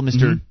this bill,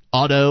 Mr.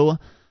 Otto,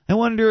 I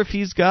wonder if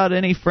he's got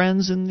any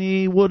friends in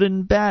the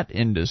wooden bat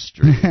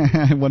industry.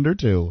 I wonder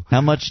too.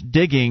 How much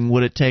digging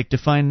would it take to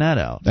find that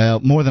out?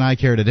 More than I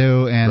care to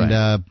do, and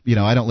right.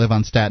 I don't live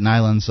on Staten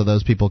Island, so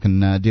those people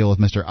can deal with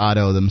Mr.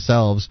 Otto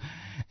themselves.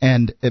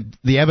 And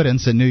the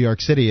evidence in New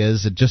York City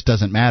is it just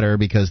doesn't matter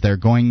because they're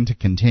going to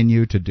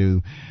continue to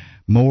do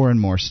more and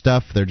more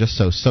stuff. They're just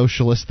so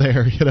socialist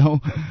there,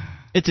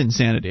 It's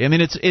insanity. I mean,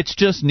 it's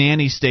just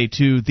nanny state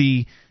to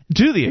the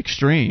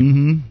extreme.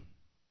 Mm-hmm.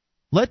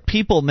 Let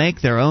people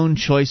make their own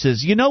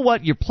choices. You know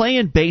what? You're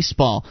playing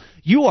baseball.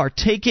 You are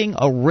taking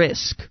a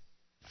risk.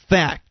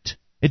 Fact.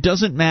 It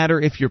doesn't matter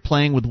if you're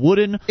playing with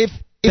wooden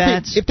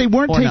bats. If they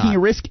weren't taking a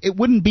risk, it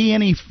wouldn't be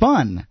any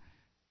fun.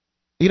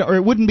 Or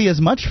it wouldn't be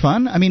as much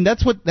fun. I mean,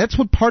 that's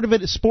what part of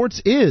it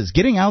sports is.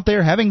 Getting out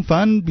there, having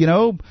fun,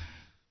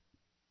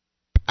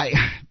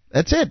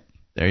 that's it.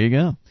 There you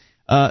go.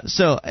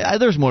 So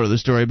there's more to the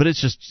story, but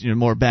it's just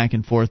more back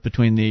and forth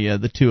between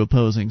the two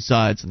opposing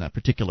sides in that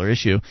particular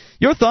issue.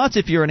 Your thoughts,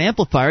 if you're an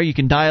amplifier, you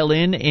can dial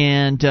in.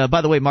 And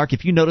by the way, Mark,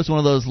 if you notice one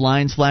of those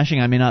lines flashing,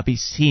 I may not be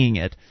seeing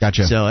it.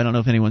 Gotcha. So I don't know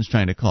if anyone's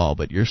trying to call,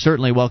 but you're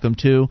certainly welcome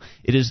to.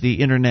 It is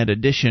the Internet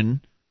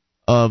edition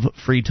of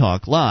Free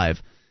Talk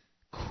Live.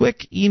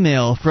 Quick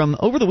email from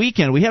over the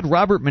weekend. We had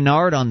Robert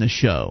Menard on the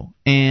show,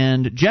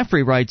 and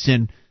Jeffrey writes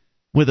in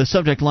with a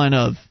subject line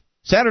of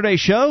Saturday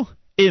show?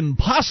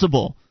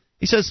 Impossible.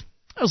 He says,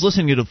 I was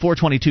listening to the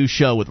 422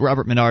 show with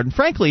Robert Menard, and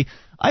frankly,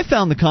 I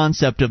found the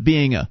concept of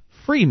being a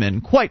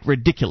freeman quite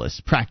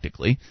ridiculous,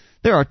 practically.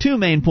 There are two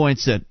main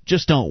points that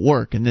just don't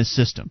work in this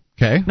system.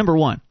 Okay. Number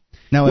one.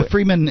 Now, a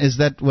freeman, is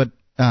that what,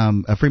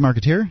 a free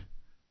marketeer?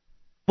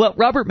 Well,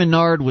 Robert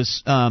Menard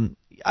was,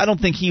 I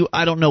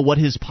don't know what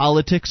his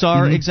politics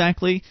are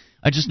exactly.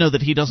 I just know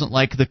that he doesn't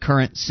like the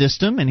current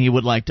system, and he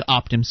would like to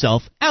opt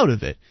himself out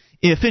of it.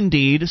 If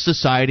indeed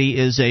society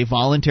is a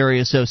voluntary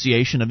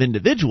association of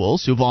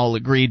individuals who've all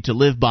agreed to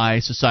live by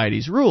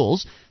society's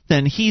rules,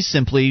 then he's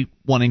simply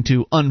wanting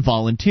to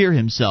unvolunteer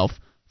himself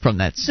from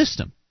that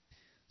system.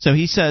 So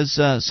he says,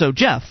 so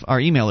Jeff, our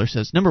emailer,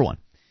 says, number one,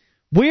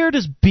 where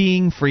does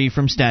being free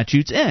from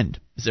statutes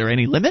end? Is there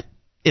any limit?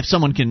 If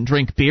someone can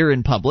drink beer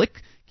in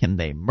public, can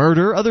they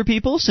murder other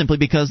people simply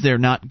because they're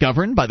not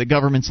governed by the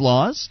government's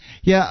laws?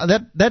 Yeah,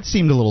 that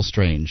seemed a little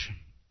strange.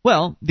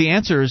 Well, the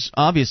answer is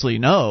obviously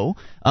no.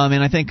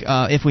 And I think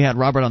if we had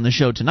Robert on the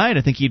show tonight,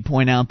 I think he'd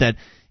point out that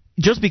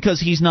just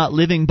because he's not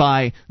living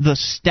by the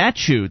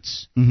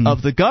statutes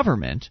of the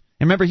government,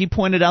 and remember he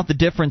pointed out the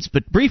difference,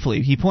 but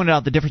briefly, he pointed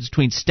out the difference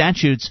between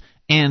statutes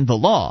and the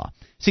law.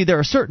 See, there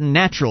are certain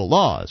natural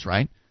laws,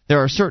 right?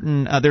 There are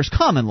certain there's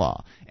common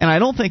law, and I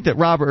don't think that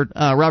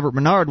Robert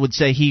Menard would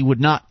say he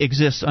would not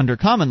exist under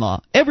common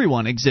law.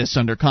 Everyone exists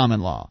under common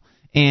law.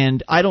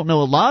 And I don't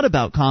know a lot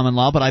about common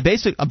law, but I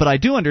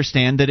do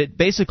understand that it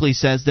basically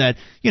says that,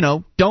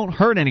 don't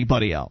hurt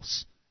anybody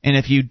else. And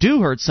if you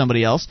do hurt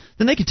somebody else,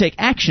 then they can take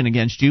action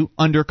against you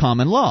under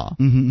common law.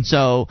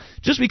 So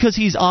just because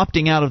he's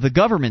opting out of the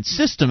government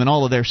system and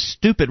all of their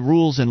stupid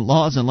rules and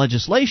laws and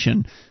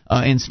legislation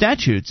and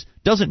statutes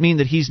doesn't mean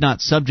that he's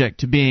not subject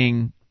to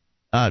being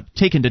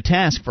taken to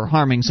task for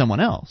harming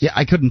someone else. Yeah,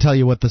 I couldn't tell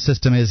you what the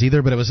system is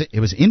either, but it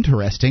was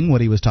interesting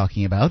what he was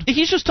talking about.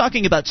 He's just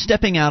talking about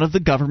stepping out of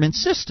the government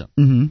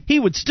system. He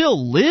would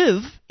still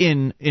live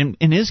in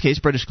his case,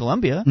 British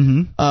Columbia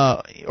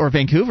or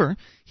Vancouver.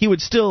 He would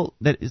still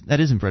that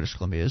is in British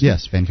Columbia, isn't it?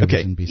 Yes, Vancouver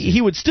in BC.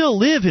 He would still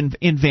live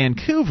in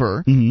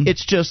Vancouver.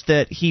 It's just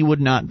that he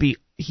would not be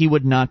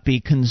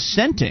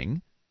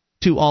consenting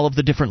to all of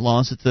the different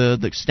laws that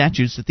the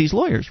statutes that these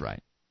lawyers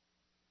write.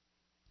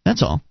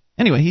 That's all.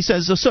 Anyway, he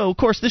says, so of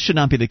course this should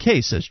not be the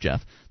case, says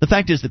Jeff. The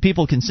fact is that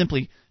people can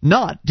simply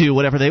not do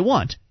whatever they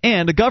want,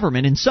 and a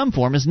government in some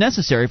form is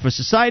necessary for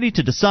society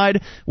to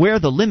decide where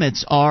the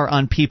limits are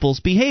on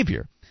people's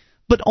behavior.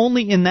 But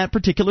only in that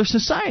particular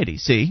society,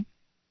 see?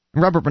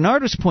 Robert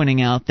Menard is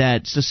pointing out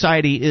that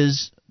society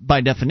is,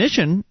 by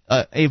definition,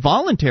 a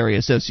voluntary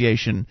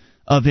association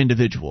of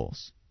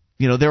individuals.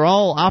 they're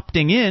all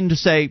opting in to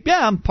say,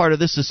 yeah, I'm part of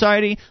this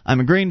society. I'm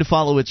agreeing to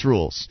follow its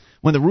rules.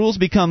 When the rules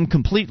become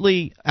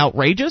completely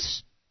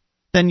outrageous,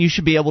 then you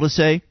should be able to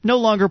say, no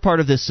longer part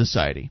of this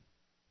society.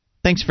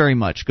 Thanks very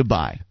much.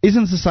 Goodbye.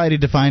 Isn't society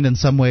defined in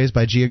some ways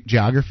by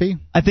geography?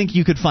 I think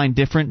you could find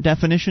different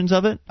definitions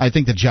of it. I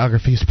think that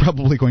geography is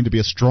probably going to be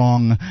a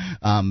strong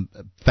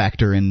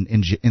factor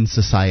in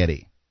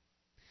society.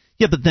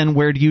 Yeah, but then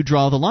where do you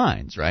draw the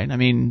lines, right? I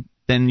mean,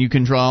 then you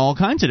can draw all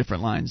kinds of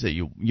different lines that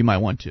you might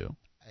want to.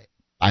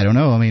 I don't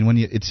know. I mean,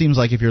 it seems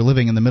like if you're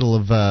living in the middle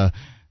of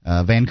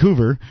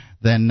Vancouver,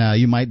 then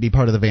you might be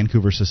part of the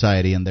Vancouver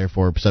Society and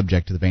therefore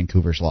subject to the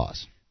Vancouver's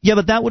laws. Yeah,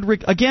 but that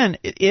would, again,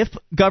 if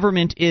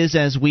government is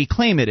as we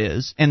claim it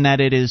is, and that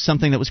it is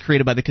something that was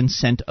created by the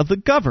consent of the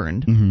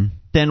governed,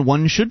 then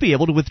one should be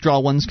able to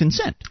withdraw one's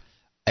consent.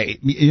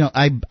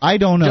 I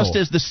don't know. Just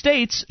as the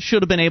states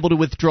should have been able to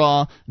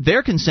withdraw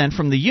their consent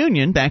from the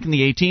Union back in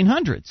the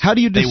 1800s. How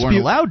do you dispute? They weren't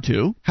allowed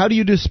to. How do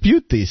you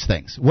dispute these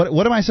things?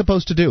 What am I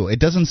supposed to do? It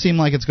doesn't seem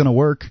like it's going to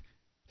work.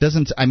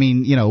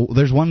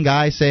 There's one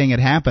guy saying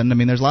it happened. I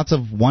mean, there's lots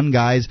of one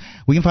guys.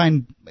 We can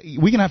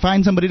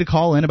find somebody to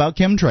call in about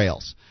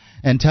chemtrails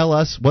and tell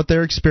us what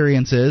their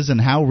experience is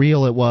and how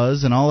real it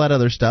was and all that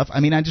other stuff. I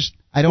mean, I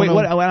don't know.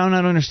 I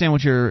don't understand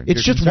what you're.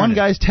 It's just one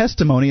guy's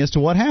testimony as to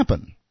what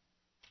happened.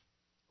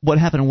 What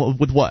happened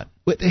with what?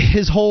 With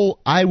his whole,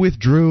 I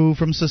withdrew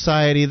from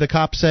society. The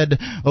cop said,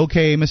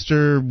 okay,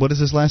 Mr. What is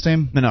his last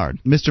name? Menard.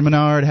 Mr.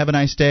 Menard, have a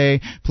nice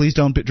day. Please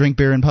don't drink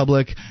beer in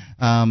public.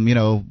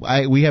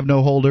 We have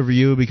no hold over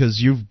you because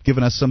you've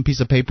given us some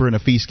piece of paper and a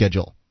fee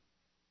schedule.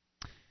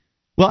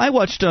 Well, I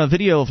watched a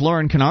video of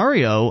Lauren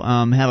Canario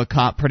have a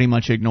cop pretty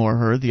much ignore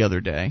her the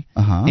other day.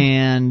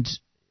 And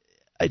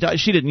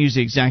she didn't use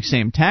the exact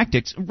same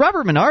tactics.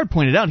 Robert Menard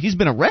pointed out he's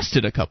been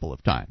arrested a couple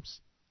of times.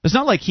 It's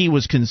not like he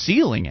was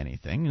concealing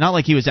anything, not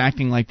like he was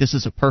acting like this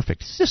is a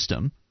perfect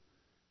system,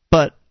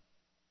 but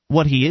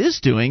what he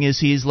is doing is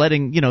he's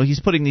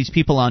putting these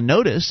people on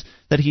notice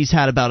that he's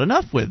had about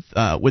enough with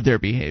their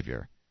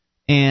behavior.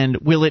 And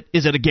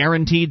is it a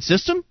guaranteed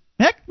system?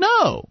 Heck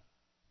no.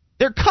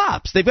 They're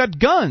cops. They've got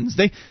guns.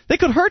 They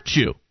could hurt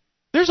you.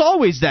 There's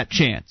always that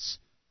chance.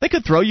 They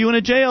could throw you in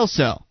a jail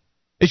cell.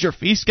 Is your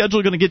fee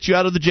schedule going to get you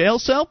out of the jail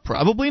cell?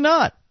 Probably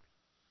not.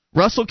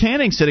 Russell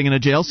Canning's sitting in a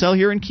jail cell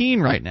here in Keene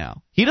right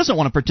now. He doesn't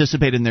want to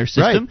participate in their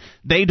system. Right.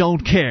 They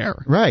don't care.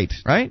 Right.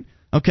 Right?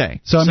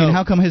 Okay. So I mean,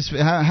 how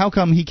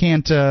come he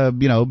can't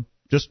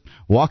just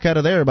walk out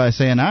of there by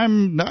saying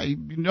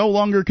you no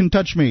longer can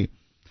touch me?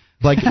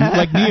 Like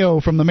Neo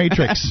from the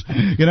Matrix.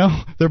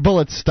 Their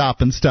bullets stop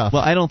and stuff.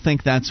 Well, I don't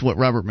think that's what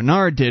Robert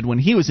Menard did when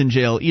he was in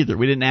jail either.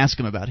 We didn't ask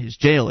him about his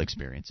jail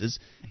experiences.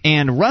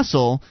 And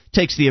Russell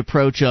takes the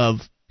approach of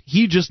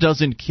he just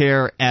doesn't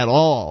care at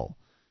all.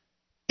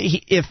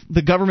 If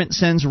the government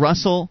sends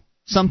Russell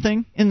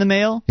something in the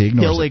mail,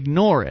 he'll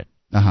ignore it.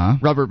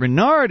 Robert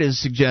Menard is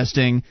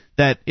suggesting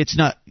that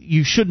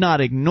you should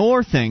not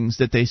ignore things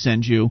that they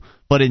send you,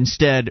 but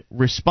instead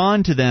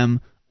respond to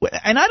them.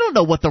 And I don't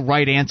know what the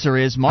right answer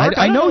is, Mark.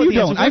 I know you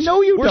don't.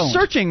 We're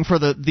searching for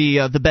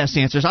the best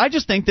answers. I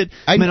just think that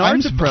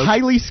Menard's approach. I'm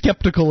highly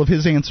skeptical of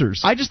his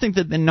answers. I just think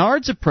that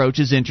Menard's approach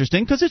is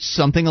interesting because it's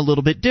something a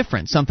little bit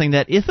different, something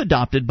that, if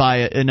adopted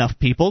by enough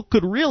people,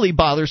 could really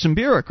bother some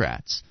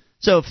bureaucrats.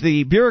 So if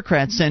the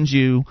bureaucrat sends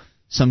you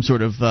some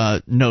sort of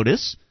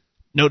notice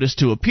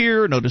to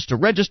appear, notice to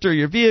register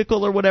your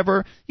vehicle or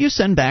whatever, you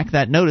send back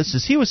that notice,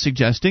 as he was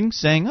suggesting,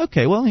 saying,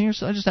 okay, well,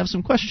 I just have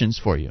some questions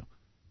for you.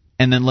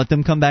 And then let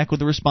them come back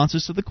with the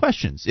responses to the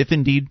questions. If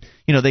indeed,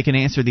 they can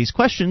answer these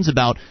questions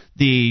about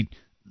the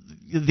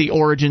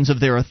origins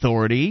of their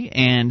authority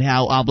and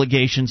how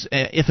obligations,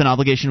 if an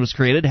obligation was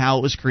created, how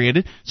it was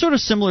created, sort of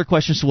similar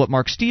questions to what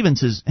Mark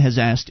Stevens has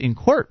asked in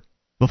court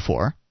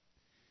before.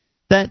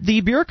 That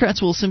the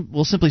bureaucrats will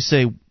simply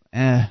say,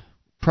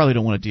 probably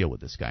don't want to deal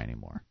with this guy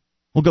anymore.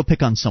 We'll go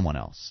pick on someone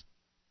else.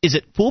 Is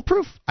it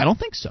foolproof? I don't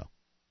think so.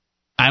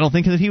 I don't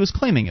think that he was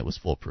claiming it was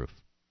foolproof.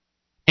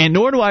 And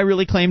nor do I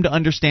really claim to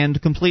understand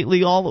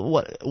completely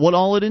what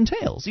all it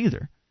entails either.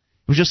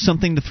 It was just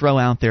something to throw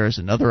out there as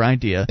another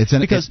idea. It's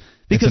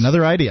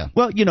another idea.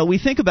 Well, we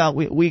think about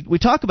we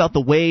talk about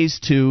the ways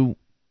to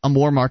a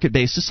more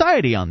market-based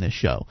society on this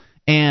show.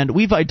 And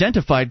we've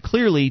identified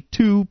clearly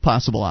two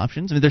possible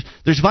options. I mean,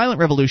 there's violent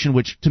revolution,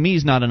 which to me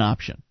is not an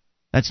option.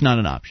 That's not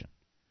an option.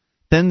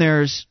 Then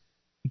there's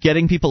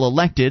getting people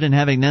elected and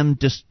having them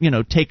just,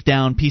 take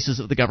down pieces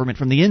of the government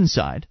from the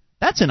inside.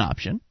 That's an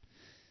option.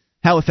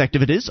 How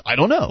effective it is, I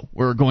don't know.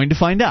 We're going to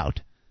find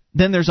out.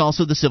 Then there's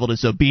also the civil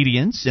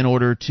disobedience in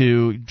order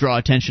to draw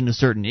attention to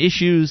certain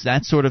issues,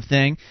 that sort of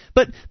thing.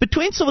 But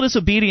between civil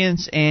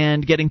disobedience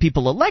and getting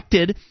people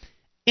elected,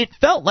 it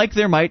felt like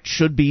there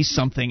should be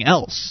something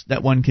else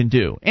that one can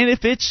do. And if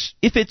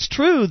it's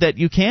true that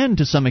you can,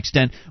 to some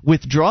extent,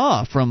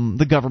 withdraw from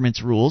the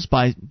government's rules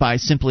by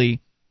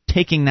simply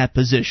taking that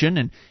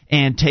position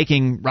and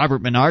taking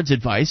Robert Menard's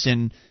advice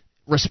and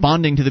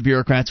responding to the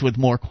bureaucrats with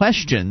more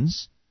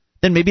questions,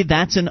 then maybe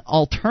that's an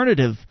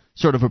alternative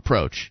sort of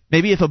approach.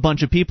 Maybe if a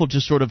bunch of people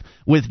just sort of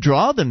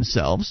withdraw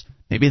themselves,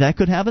 Maybe that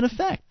could have an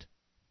effect.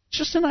 It's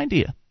just an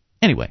idea.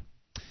 Anyway,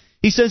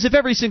 he says if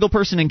every single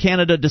person in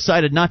Canada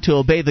decided not to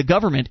obey the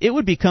government, it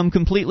would become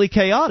completely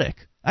chaotic.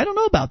 I don't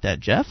know about that,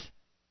 Jeff.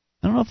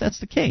 I don't know if that's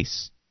the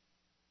case.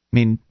 I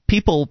mean,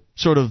 people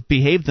sort of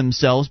behave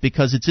themselves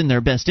because it's in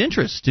their best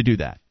interest to do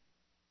that.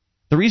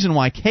 The reason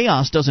why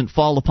chaos doesn't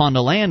fall upon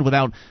the land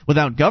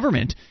without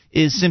government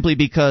is simply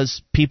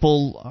because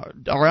people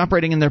are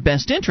operating in their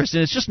best interest,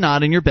 and it's just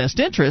not in your best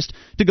interest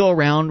to go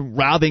around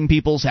robbing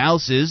people's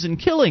houses and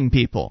killing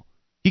people.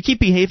 You keep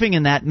behaving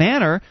in that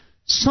manner,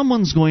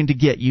 someone's going to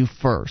get you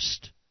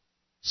first.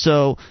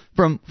 So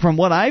from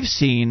what I've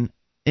seen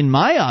in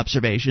my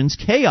observations,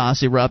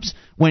 chaos erupts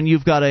when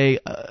you've got an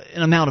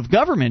amount of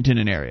government in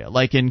an area,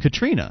 like in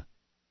Katrina.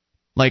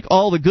 Like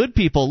all the good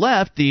people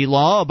left, the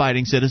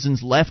law-abiding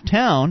citizens left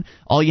town.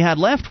 All you had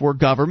left were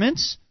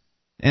governments,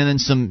 and then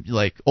some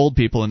like old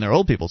people in their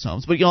old people's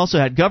homes. But you also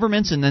had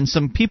governments, and then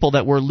some people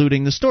that were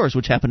looting the stores,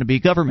 which happened to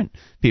be government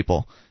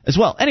people as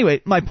well.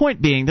 Anyway, my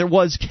point being, there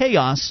was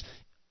chaos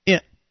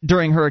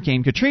during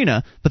Hurricane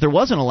Katrina, but there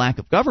wasn't a lack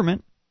of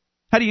government.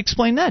 How do you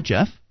explain that,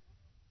 Jeff?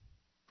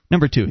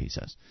 Number 2, he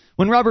says,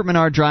 when Robert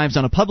Menard drives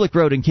on a public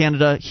road in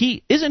Canada,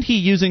 isn't he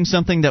using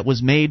something that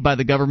was made by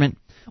the government?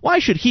 Why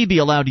should he be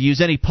allowed to use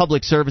any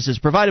public services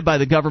provided by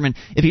the government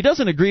if he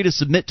doesn't agree to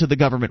submit to the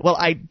government? Well,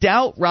 I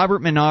doubt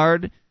Robert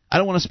Menard, I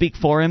don't want to speak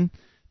for him,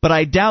 but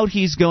I doubt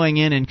he's going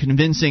in and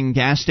convincing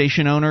gas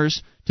station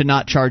owners to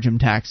not charge him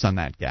tax on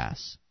that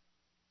gas.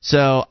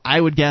 So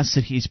I would guess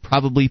that he's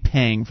probably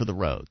paying for the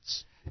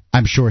roads.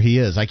 I'm sure he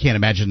is. I can't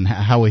imagine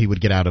how he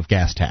would get out of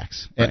gas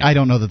tax. Right. I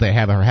don't know that they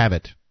have or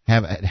haven't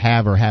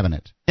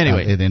it.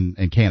 Anyway,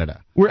 in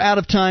Canada. We're out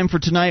of time for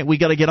tonight. We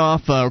got to get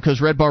off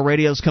because Red Bar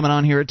Radio is coming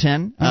on here at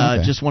 10.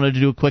 Okay. Just wanted to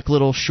do a quick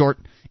little short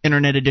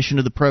internet edition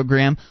of the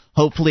program.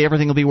 Hopefully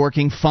everything will be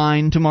working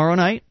fine tomorrow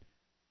night.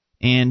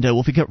 And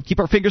we'll keep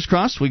our fingers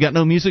crossed. We got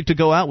no music to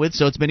go out with,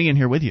 so it's been Ian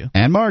here with you.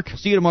 And Mark.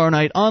 See you tomorrow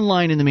night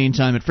online in the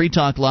meantime at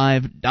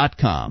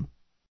freetalklive.com.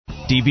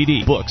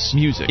 DVD, books,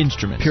 music,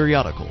 instruments,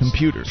 periodicals,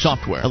 computers,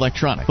 software,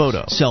 electronics,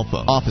 photo, cell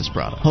phone, office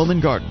product, home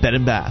and garden, bed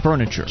and bath,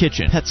 furniture,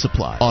 kitchen, pet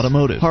supply,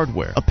 automotive,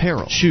 hardware,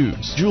 apparel,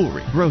 shoes,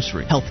 jewelry,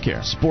 grocery,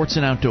 healthcare, sports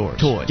and outdoors,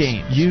 toys,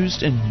 games,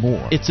 used, and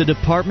more. It's a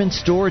department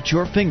store at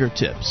your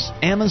fingertips.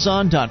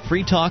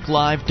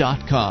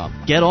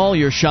 Amazon.freetalklive.com. Get all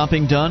your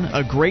shopping done,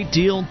 a great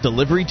deal,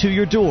 delivery to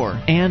your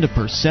door, and a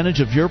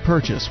percentage of your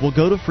purchase will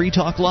go to Free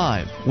Talk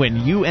Live when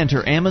you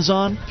enter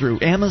Amazon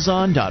through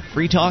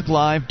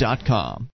Amazon.freetalklive.com.